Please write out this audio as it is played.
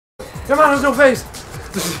Your man has no face!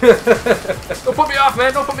 Don't put me off,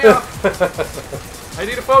 man! Don't put me off! I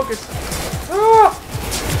need to focus. Ah!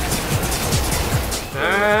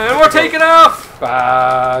 And we're taking off!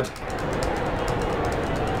 Bad.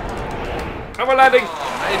 And we're landing.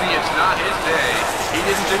 Maybe it's not his day. He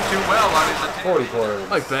didn't do too well on his attempt. 40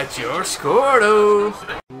 points. I bet you're scored, oh.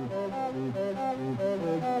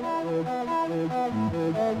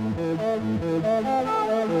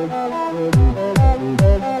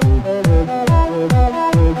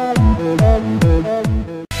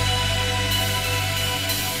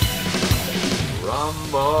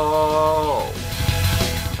 Rumble.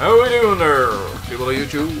 How we doing there, people of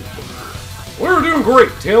YouTube? We're doing great,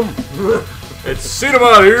 Tim. It's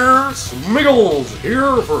Senomad here. Smiggiles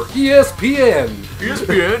here for ESPN.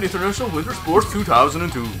 ESPN International Winter Sports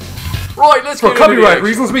 2002. Right, let's get For into copyright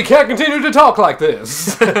reasons, we can't continue to talk like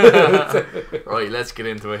this. Right, let's get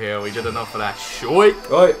into it here. We did enough of that shit.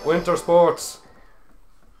 Right, winter sports.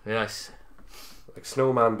 Yes. Like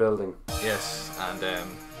snowman building. Yes, and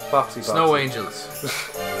Foxy Snow Angels.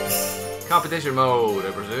 Competition mode,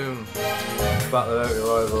 I presume. Battle out your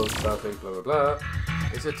rivals, traffic, blah blah blah.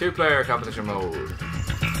 It's a two-player competition mode. So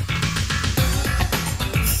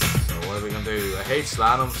what are we gonna do? I hate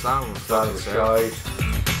slalom. Slalom Battle sky.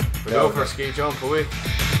 We go for a ski jump, are we?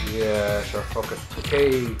 Yeah, sure, fuck it.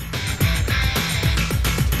 Okay.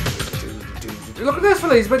 Look at this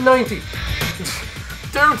fella, he's about 90.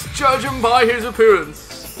 Don't judge him by his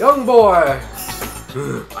appearance. Young boy.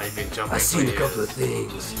 I've been jumping. I've seen a couple of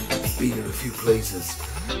things. Been in a few places.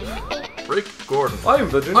 Rick Gordon. I'm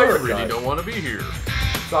the I generic really guy. don't want to be here.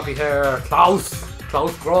 Floppy hair. Klaus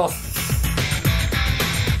Gross.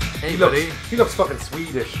 Hey, buddy. He looks fucking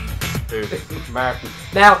Swedish. Dude. Martin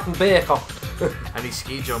Baker. And he's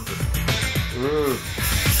ski jumping.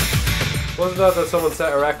 Wasn't that someone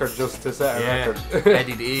set a record just to set a record?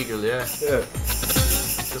 Eddie the Eagle, yeah. Yeah.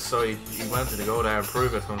 Just so he wanted to go there and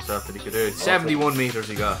prove it to himself that he could do it. 71 metres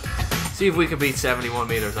he got. See if we can beat 71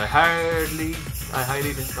 metres. I highly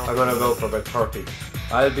don't. I'm gonna go for about 30.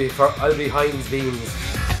 I'll be Heinz Beans.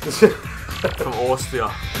 From Austria.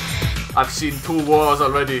 I've seen 2 wars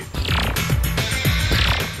already.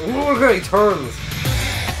 Ooh, look at he turns.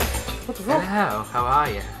 What the fuck? Hello, how are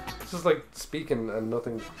you? It's just like speaking and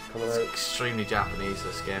nothing coming out. Extremely Japanese,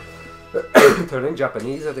 this game. Turning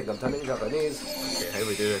Japanese, I think I'm turning Japanese. Okay, how do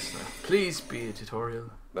we do this now? Please be a tutorial.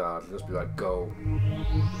 Nah, it'll just be like go.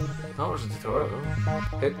 No, there's a tutorial.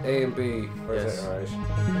 Hit A and B. Where's Yes. it?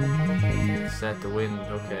 Alright. Set the wind,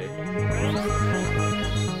 okay.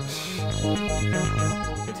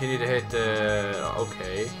 Continue to hit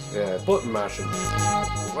okay. Yeah, button mashing.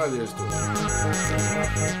 What are you doing?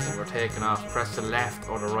 When we're taking off, press the left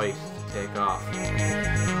or the right to take off.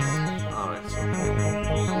 Alright, so.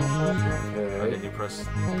 And then you press,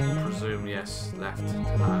 presume, yes, left to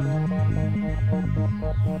land.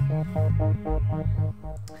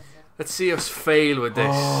 Let's see us fail with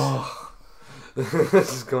this. Oh.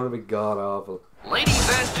 This is going to be god awful. Ladies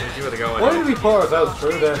and gentlemen. Give it a go. Why did we pour ourselves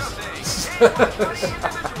through this? For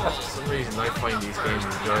some reason I find these games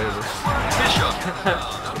enjoyable.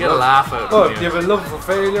 Get a laugh out of Oh, me. you have a love for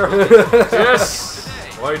failure? Yes!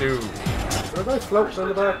 I do. Are they floats in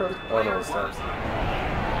the background? Oh no, it stops.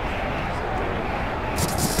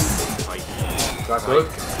 Is that good?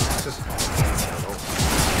 Just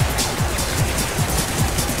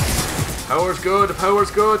Power's good, the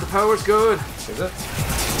power's good, the power's good. is it?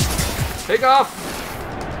 Take off!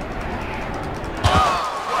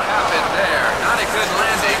 What happened there? Not a good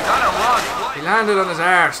landing. Not a wrong. He landed on his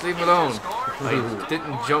arse, leave him alone. I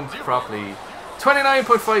didn't jump properly.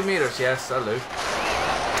 29.5 metres, yes, that'll do.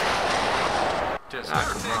 Ah,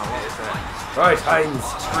 come on, what was that? Right, Heinz.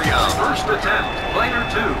 First attempt. Player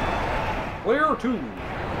 2. Player 2.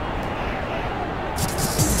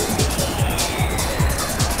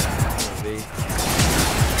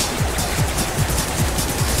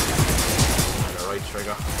 The right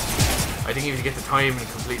trigger. I think you have to get the timing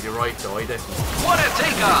completely right though, I definitely. What a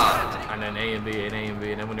takeoff! And then A and B, and A and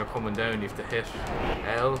B, and then when you're coming down you have to hit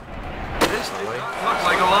L. This looks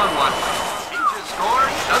like a long one. He just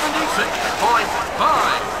scored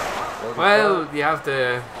 76.5. Well, you have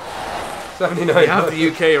the 79. You have the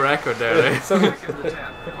UK record there, eh?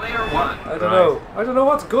 Player 1. I don't know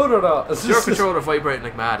what's good or not. Is your controller vibrating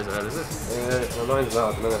like mad as well, is it? Yeah, well, mine's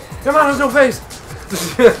not at the minute. Your man has no face!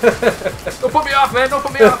 Don't put me off, man, don't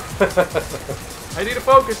put me off! I need to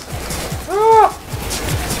focus. Ah!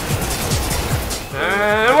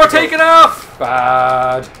 And we're taking off!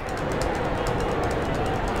 Bad.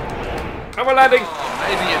 And we're landing.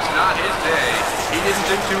 Maybe it's not his day. He didn't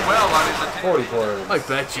do too well on his attempt. 40 points. I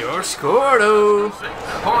bet your score, though.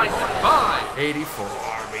 6.5. 84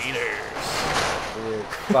 meters. You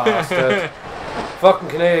bastard. Fucking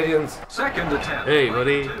Canadians. Second attempt. Hey,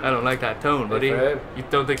 buddy. I don't like that tone, buddy. Hey, Fred. You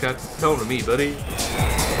don't think that's the tone of me, buddy?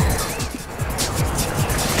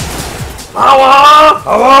 Power!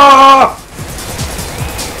 Power!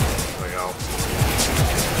 There we go.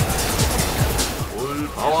 Full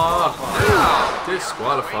power.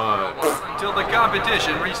 Disqualified. Until the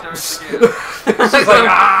competition restarts again. She's like,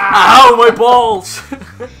 Ow, my balls!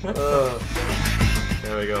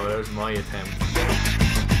 There we go. There's my attempt.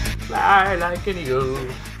 Fly like an eagle.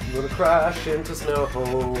 I'm gonna crash into snow.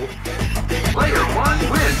 Player 1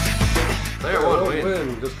 wins. Player one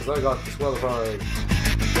win. Just because I got disqualified.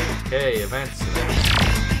 Okay, events.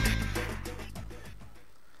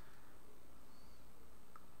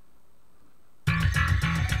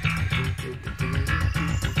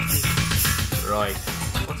 Right.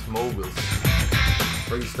 What's mobiles?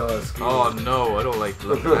 Freestyle ski. Oh no, I don't like the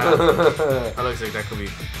look of that. That looks like that could be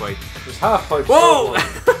quite. There's half pipe. Whoa!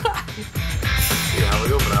 Yeah, we'll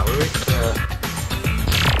go for that, will we?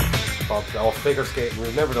 Oh, figure skating.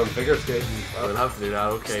 We've never done figure skating. We'll have to do that,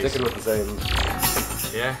 okay. Sticking with the same.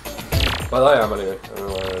 Yeah. Well, I am anyway. I don't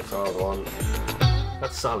know why it's all the one.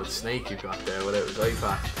 That's solid snake you got there without his eye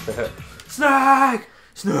patch. Snake!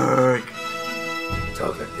 Snake!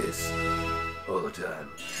 Talk like this all the time.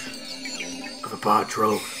 Got a bad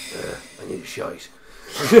throat. I need a shite.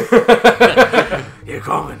 You're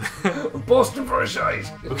coming. I'm busting for a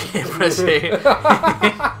shite. Okay, press A.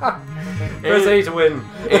 Press A to win.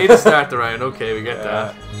 A to start the round. Okay, we get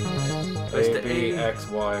that. Press A, the B, A. X,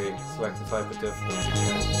 Y. Select the type of difficulty.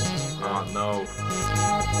 Oh no.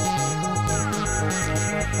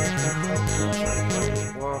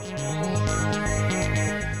 What?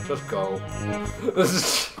 Just go.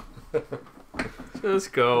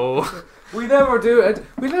 Just go. We never do it.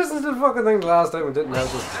 We listened to the fucking thing last time and didn't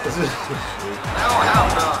have this. Now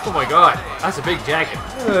half Oh my god, that's a big jacket.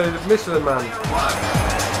 Michelin man. Right.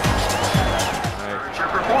 your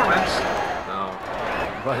performance. No.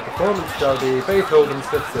 My performance shall be Beethoven's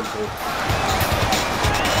Fifth Symphony.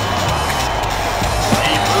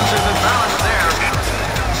 He loses his balance there.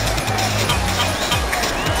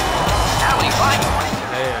 Now he finds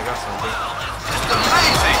Hey, I got something.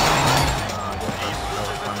 amazing.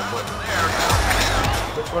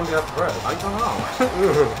 Which one do you have to press? I don't know.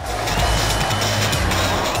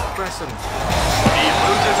 Press him. He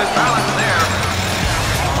loses his balance there.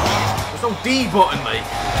 There's no D button, mate.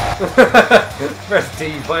 Press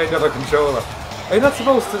D, buy another controller. Are you not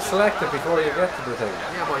supposed to select it before you get to the thing?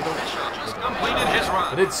 Yeah, but I don't. Just completed his I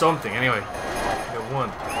run. did something anyway. I got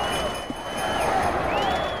one.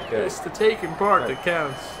 Okay. It's the taking part that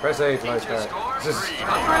counts. Press A to like Just that. scored Just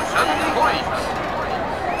 370 points.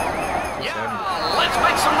 Yeah, let's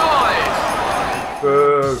make some noise.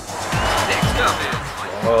 boo. Next up is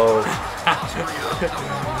Oh.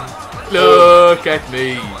 Look at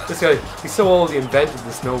me. This guy, he's so old he invented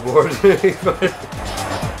the snowboard.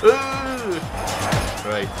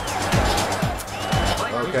 Right.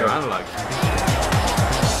 Okay. Your analog.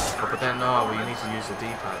 Oh, but then no, well, you need to use the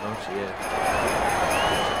D-pad, don't you? Yeah.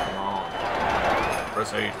 Come on.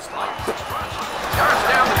 Press A to start. starts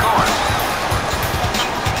down the course.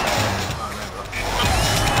 Oh, remember.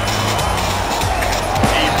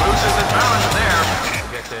 He loses his balance there.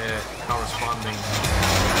 Get the corresponding.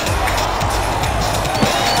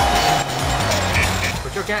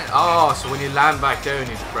 But you're getting. Oh, so when you land back down,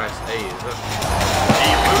 you press A, is it? He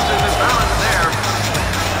loses his balance there.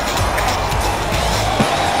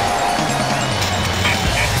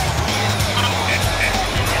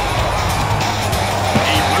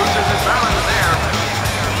 He loses his balance there.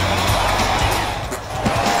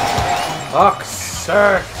 Fuck,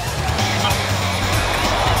 sir.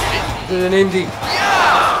 Did an indie.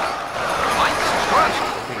 Yeah! Mike's crushed. I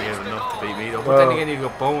think you have enough to beat me though. But Well. then again, you've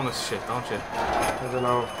got bonus shit, don't you? I don't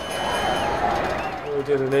know. We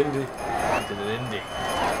did an indie. You did an indie.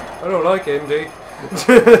 I don't like indie.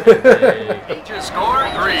 Hey. He just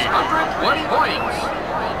scored 320 points.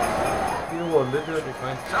 You won, did you?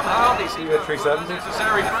 Somehow they seem You got to put 370?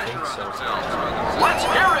 unnecessary pressure on themselves. Let's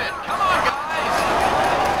hear it! Come on, guys!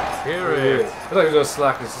 Hear Yeah. it. I thought he was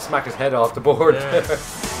going to smack his head off the board. Yeah.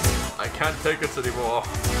 I can't take it anymore. Oh,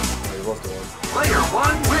 he must have won. Player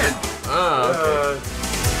 1 win. Ah, okay.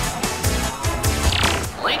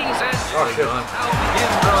 Ladies and Oh, gentlemen, shit. now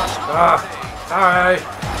begins the Alright.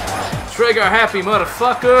 Trigger happy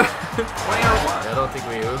motherfucker. player 1. I don't think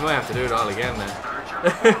we might have to do it all again then.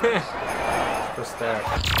 Just start.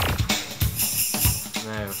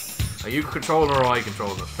 Now, Are you controlling or I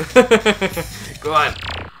controlling? Go on.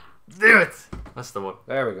 Do it. That's the one.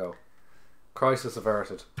 There we go. Crisis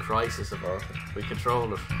averted. Crisis averted. We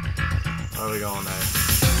control it. Where are we going now?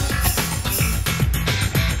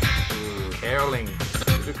 Curling.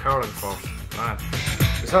 We do curling first. Man.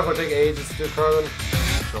 It's not going to take ages to do curling.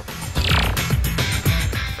 Sure.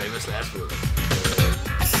 Famous last word.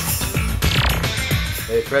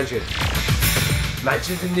 Hey, friendship.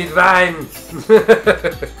 Matches in the van.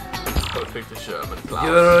 Go pick the Sherman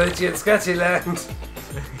class. You're in Scotty land.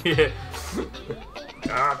 Yeah.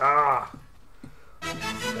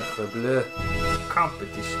 Bleu.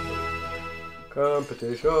 Competition.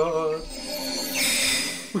 Competition.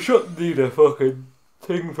 We shouldn't need a fucking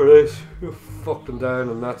thing for this. You fuck them down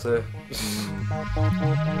and that's it.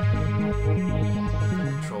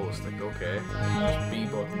 Control stick, okay. B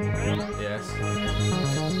button. Yes.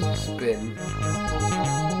 Spin.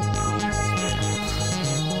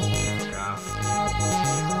 Fuck off.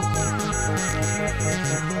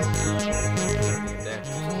 There.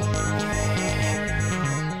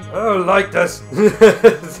 I don't like this.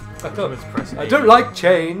 I don't like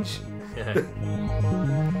change. Yeah.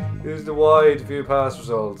 Use the wide view past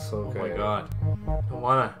results. Okay. Oh my god. I don't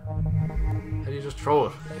wanna. How do you just throw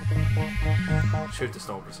it? Shoot the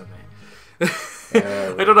snowboards at me.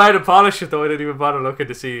 I don't know how to polish it though. I didn't even bother looking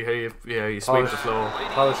to see how you sweep the floor.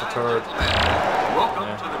 Polish the turd.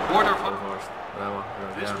 Welcome to the quarterfinals.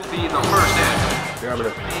 This will be the first end. Germany.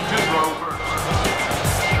 To throw first.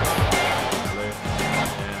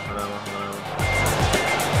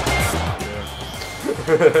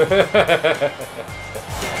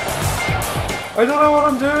 I don't know what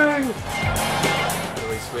I'm doing. How do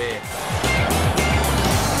we sweep?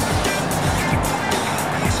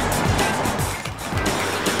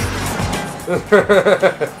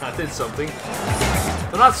 I did something.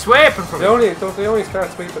 They're not sweeping for me. They only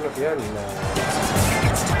start sweeping at the end.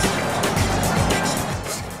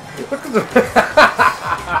 Look at them.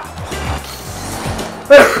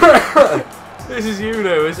 This is you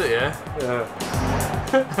now, is it? Yeah. Yeah.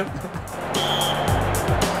 He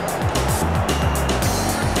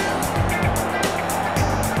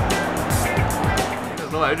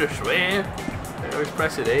doesn't know how to sweep. I always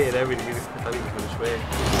press it A and everything. I thought he was going to sweep.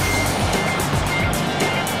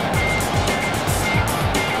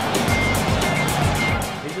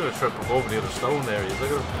 He's going to trip up over the other stone there. He's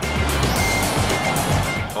look at him.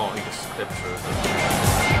 Oh, he just slipped through it.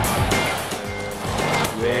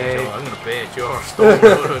 I'm going to bait your stone out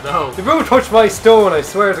of it now. If you touch my stone, I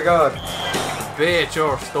swear to God. Bait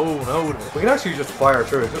your stone out of it. We can actually just fire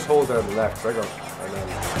through it. Just hold down the left trigger. And then...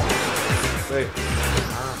 See?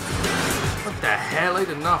 What the hell? I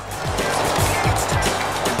did not.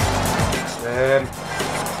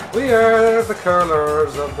 We are the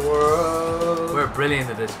curlers of the world. We're brilliant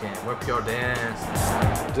at this game. We're pure dance.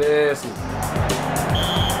 Decent.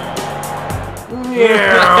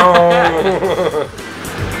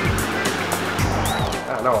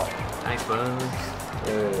 No. Thanks, bud.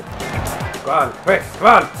 Go on, quick, come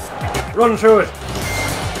on! Run through it!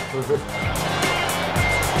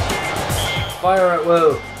 Fire at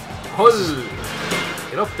will. Pull!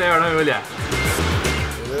 Get up there now, will ya?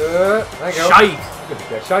 Thank you. Shite!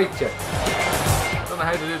 Yeah, shite, yeah. Don't know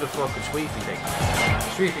how to do the fucking sweepy thing.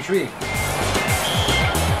 Sweepy, sweep.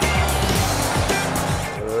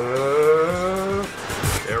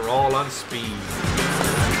 They're all on speed.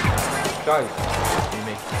 Shite. You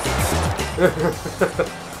make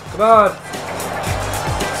Come on!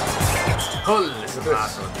 pull is the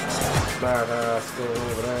last one. Smart ass, go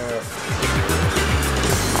over there.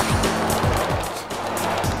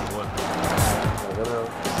 One. I don't know.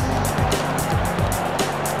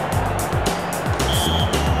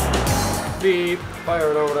 Beep! Fire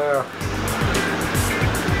it over there.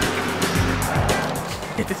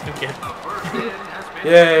 It didn't get.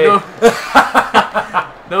 Yay! No.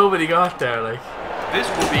 Nobody got there, like. This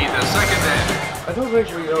will be the second end. I don't think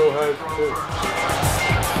we know how to do it.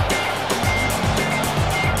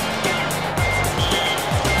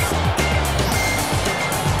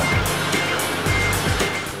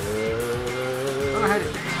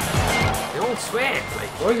 They all sweat,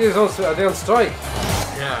 like. Why are they on strike?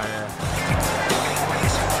 Yeah, yeah.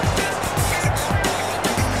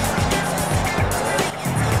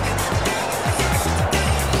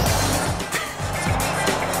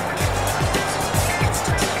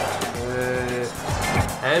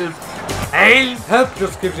 Help! Help! Help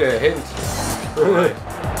just gives you a hint. Right.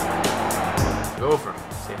 Go for it.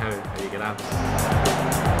 See how you get on.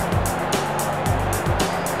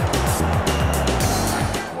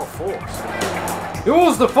 More force.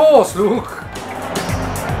 Use the force, Luke!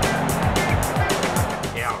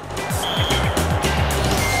 Yeah.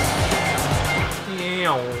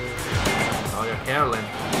 curling.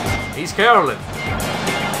 He's curling. I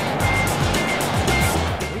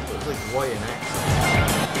think it was like Y and X.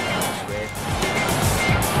 Wait.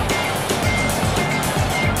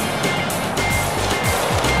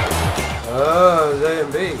 Oh, it's A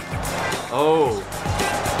and B. Oh.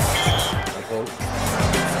 I think.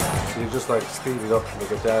 So you just like speed it up and you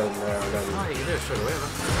get down there and then. Oh, you can do it straight away, man.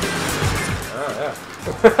 Oh, yeah.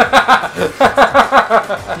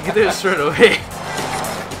 You can do it straight away.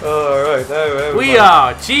 Oh, right. Now, We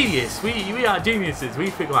are genius. We are geniuses. We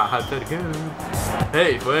figure out how to go.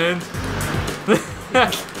 Hey, friends.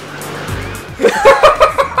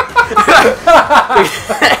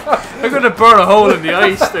 I'm gonna burn a hole in the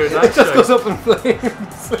ice there. It just goes up in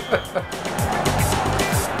flames.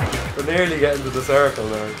 We're nearly getting to the circle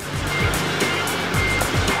now.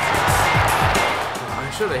 Oh, I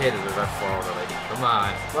should have hit it a bit forward. Like, come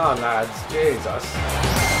on. Come on, lads. Jesus.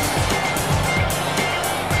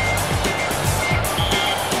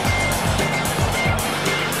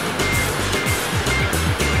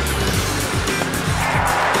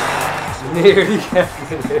 Nearly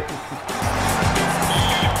getting it in.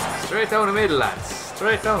 Straight down the middle, lads.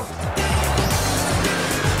 Straight down.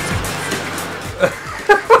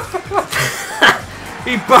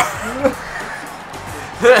 He burnt.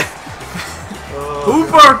 Who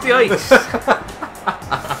burnt the ice?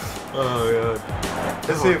 Oh god.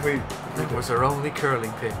 Let's see if we. It was our only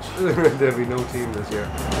curling pitch. There'll be no team this year.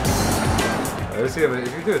 Let's see if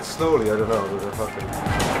you do it slowly. I don't know. There's a fucking.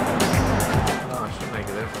 Oh, it should make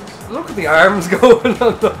a difference. Look at the arms going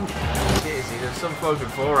on them. Easy, there's some fucking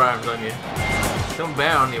forearms on you. Some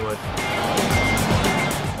bear on you would.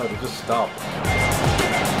 Oh, they just stop.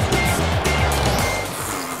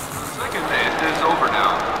 Second half is over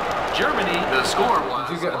now. Germany, the score was.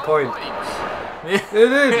 Did you get a point? Yeah. It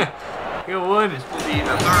did. Good one. This will be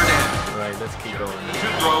the third end. Right, let's keep going. To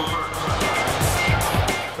throw first.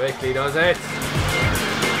 Quickly does it.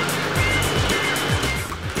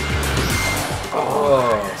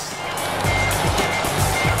 Oh.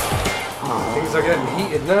 Things are getting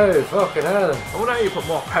heated now. Fucking hell. I wonder how you put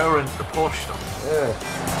more power into the push though. Yeah.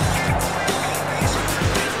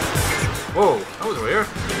 Whoa, that was weird.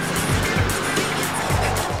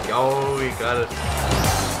 Yo, we got it.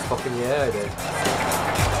 Fucking yeah, I did.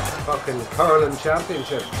 Fucking curling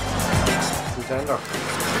championship contender.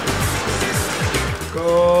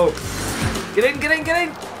 Go. Get in, get in, get in.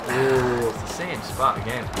 Ooh. It's the same spot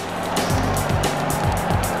again.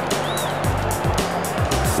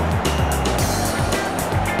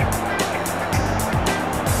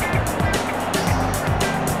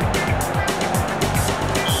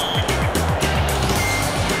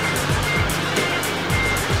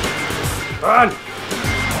 Run!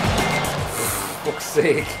 Fuck's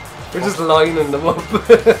sake. We're just lining them up.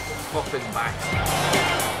 Fucking back.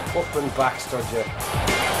 Fucking backstud you.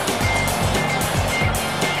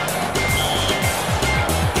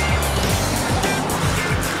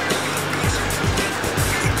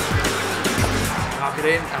 Knock it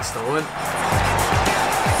in, that's the one.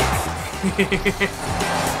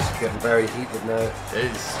 It's getting very heated now. It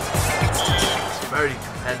is. It's very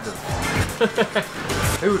competitive.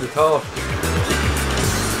 Who would have thought?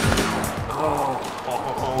 Oh.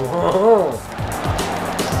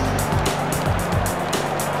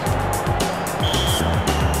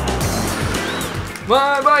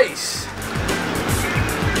 My base!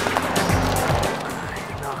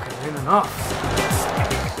 Knock it in and off.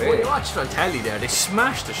 Well, you watched on telly there, they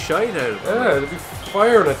smashed the shite out of it. Yeah, they'll be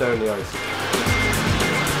firing it down the ice.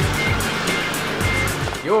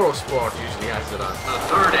 Eurosport usually has it on. The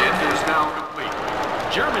third end is now complete.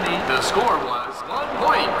 Germany, the score was 1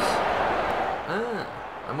 point. Ah,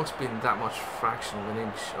 I must be in that much fraction of an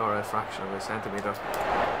inch or a fraction of a centimetre.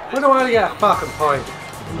 We don't want to get a fucking point.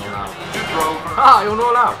 No, now. To throw first. Ah, you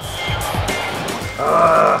know now.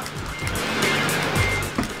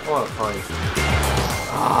 What a point.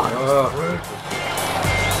 Ah, that was brutal.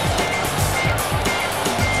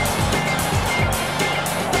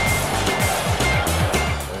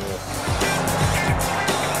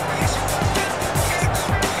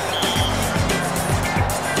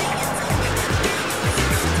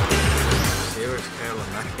 Serious Carolyn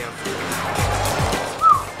knockout.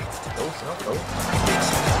 Close enough, though.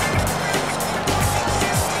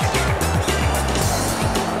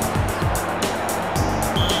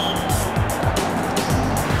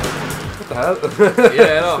 What the hell?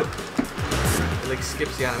 Yeah, I know. It like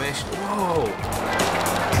skips the animation. Whoa!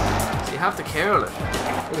 So you have to curl it.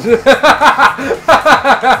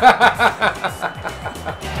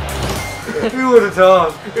 Who would have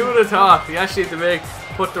thought? Who would have thought? You actually have to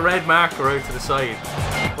put the red marker out to the side.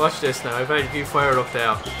 Watch this now. I bet if you fire it up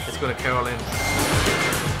there, it's going to curl in.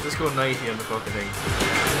 just go 90 on the fucking thing.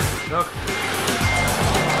 Look.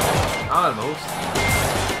 Almost.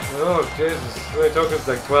 Oh, Jesus. It took us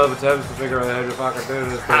like 12 attempts to figure out how to fucking do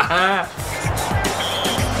this thing.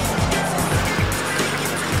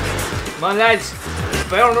 Come on, lads.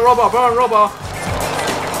 Burn the rubber, burn rubber.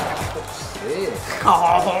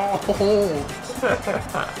 Oh,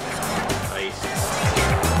 nice.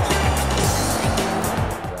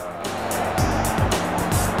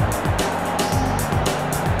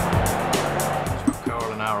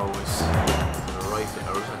 Curl and arrow is to the right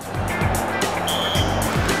there, isn't it?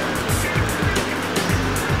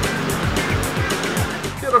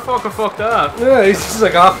 The other fucker fucked up. Yeah, he's just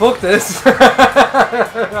like, ah, fuck this.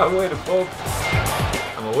 I'm away to pub.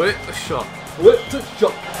 I'm away to the shop. Away to the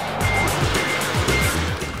shop.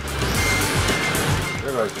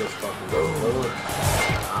 Everybody's just fucking going forward.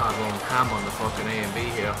 I'm going ham on the fucking A and B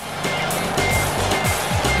here.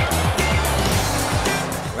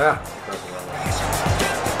 Yeah.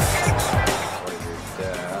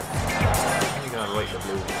 You gotta light the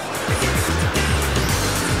blue.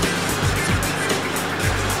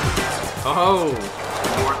 Oh!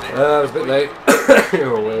 It was a bit late.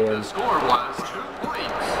 You're away. The score was 2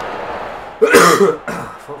 points.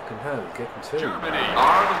 Fucking hell, getting 2. Germany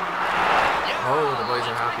are the winners. Oh, the boys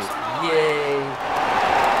are happy. Yay!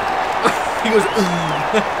 He goes,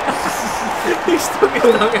 he stuck his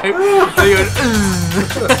tongue out. So he went,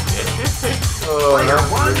 Oh, Player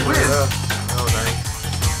 1 wins. Oh, nice.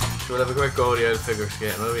 So we'll have a quick go at the old figure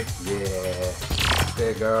skating, will we? Yeah.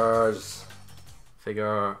 Figures.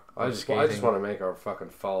 Figure. I just want to make her fucking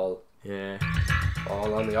fall. Yeah.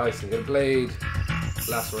 Fall on the ice and get a blade.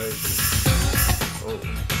 Laceration. Oh.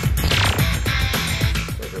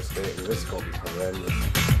 Figure skating. This is going to be horrendous.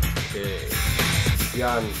 Okay.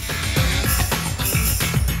 Jan.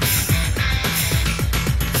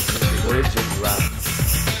 Rigid rants.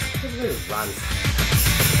 What is rants?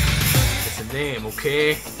 It's a name,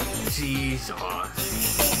 okay? Jesus.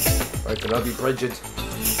 Right, then I'll be Bridget.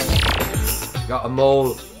 Got a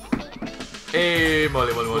mole. Hey,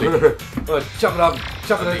 Molly. Oh, chop it up.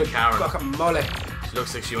 Chop it That'll out be Karen. the fucking molly. She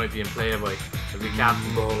looks like she might be in Playboy. It'll be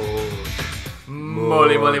Captain. Mole.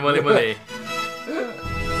 Molly.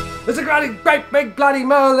 There's a great big bloody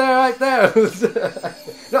mole there, right there.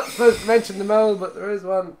 Not supposed to mention the mole, but there is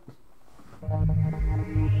one.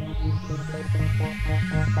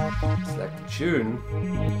 Select the tune.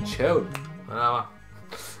 Chill.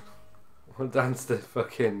 We'll dance the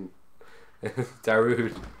fucking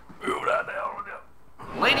Darude.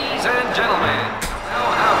 Ladies and gentlemen,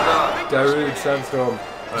 now have the Darude Sandstorm.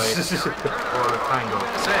 Right. Or the tango.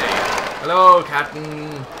 say. Hello,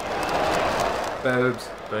 Captain. Boobs.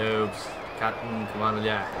 Boobs. Captain, come on,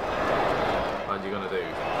 yeah. What are you gonna do?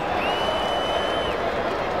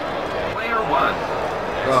 Player 1.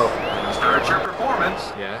 Go. Start your performance.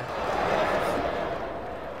 Yeah.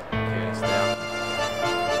 Okay, stay up.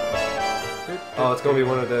 Oh, it's gonna be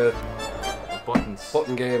one of the Buttons.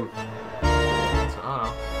 button game. So,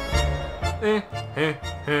 oh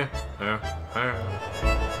no.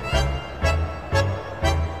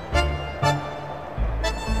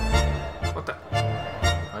 What the?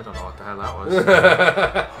 I don't know what the hell that was.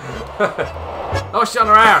 Oh, she's on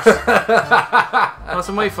her arse. That's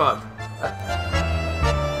my fault.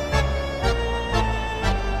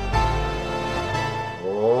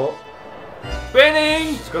 Oh,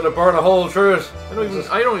 Spinning. it's gonna burn a hole through it.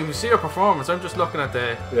 I don't even see her performance. I'm just looking at the.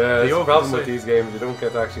 Yeah, that's the yoke problem with inside. these games. You don't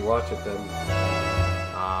get to actually watch it then.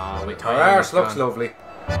 Ah, my Her time arse is looks gone. lovely.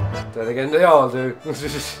 Then again, they all do.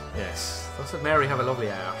 Yes. Doesn't Mary have a lovely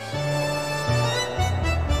arse?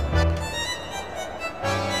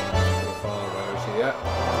 Yeah.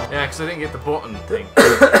 Yeah, because I didn't get the button thing.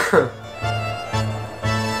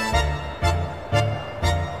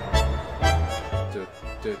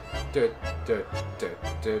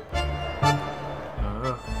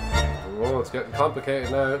 Oh, it's getting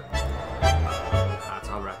complicated now. That's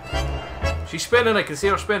alright. She's spinning, I can see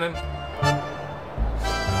her spinning.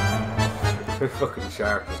 Fucking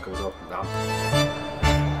shark just goes up and down.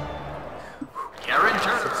 Karen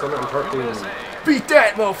Turner. 613. Beat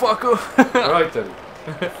that, motherfucker! Right then.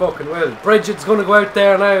 Fucking well. Bridget's gonna go out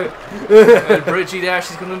there now. And Bridgie there,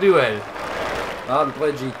 she's gonna do well. And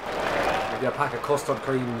Bridgie. Give you a pack of custard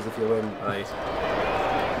creams if you win. Right.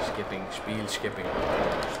 Skipping, skipping.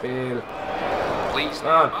 Spiel. Please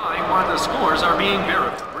stand by while the scores are being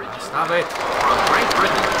verified. Stop it! From Great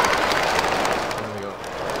Britain. There we go.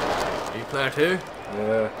 Are you player 2?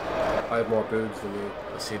 Yeah. I have more boobs than you.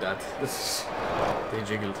 I see that. This. They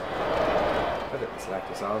jiggled. I didn't select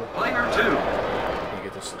this on. Player 2. You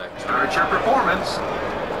get to select. Start your performance.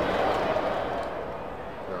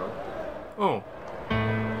 No. Oh.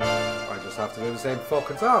 I just have to do the same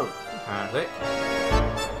fucking song. Apparently.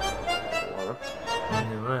 Or-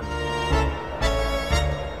 Anyway.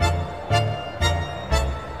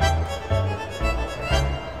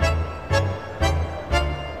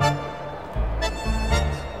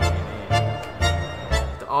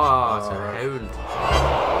 Oh, it's a hound.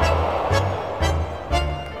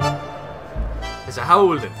 It's a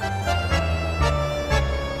holding.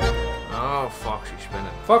 Oh, fuck, she's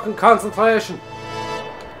spinning. Fucking concentration.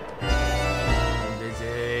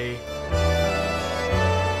 Busy.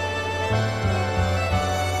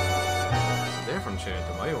 It's a different tune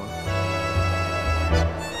to my one.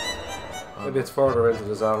 Maybe it's further into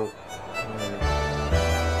the song. It's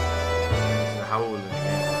a howling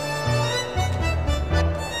again.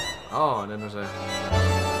 Oh, and then there's a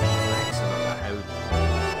accent on the hound.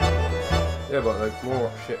 Yeah, but like more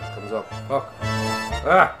shit comes up. Fuck.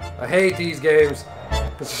 Ah! I hate these games.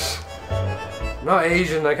 I'm not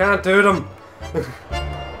Asian, I can't do them.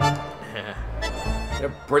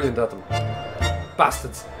 They're brilliant at them.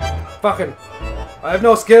 Bastards. Fucking. I have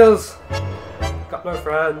no skills. Got no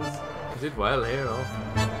friends. You did well here, though.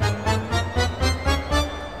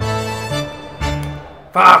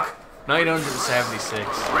 Fuck!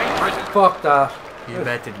 976. Great Britain. Fuck that. You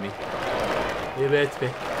betted me. You bet me.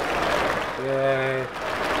 Yeah.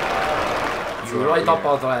 You are Right up here.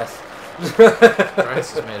 on the rest.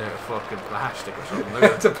 Dress is made out of fucking plastic or something. Look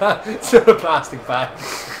at it. It's a plastic bag.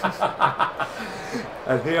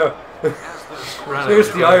 And here, Ran here's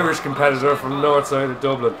out the of Irish competitor from the north side of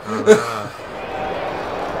Dublin.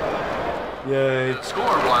 Yay. The score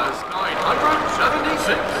was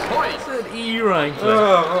 976 points. It's an E rank. Like.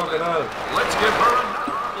 Oh, fucking hell. Let's give her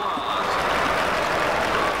another applause.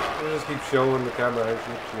 We just keep showing the camera how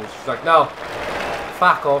she's like, no,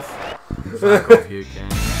 fuck off. Fuck off, you can.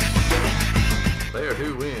 Player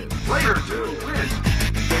 2 wins. Player 2 wins.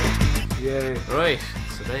 Yay. Right,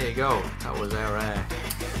 so there you go. That was our.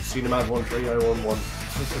 Senomad 1-3, I won 1.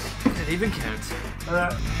 Didn't even count.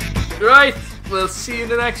 Right, we'll see you in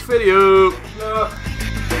the next video. No.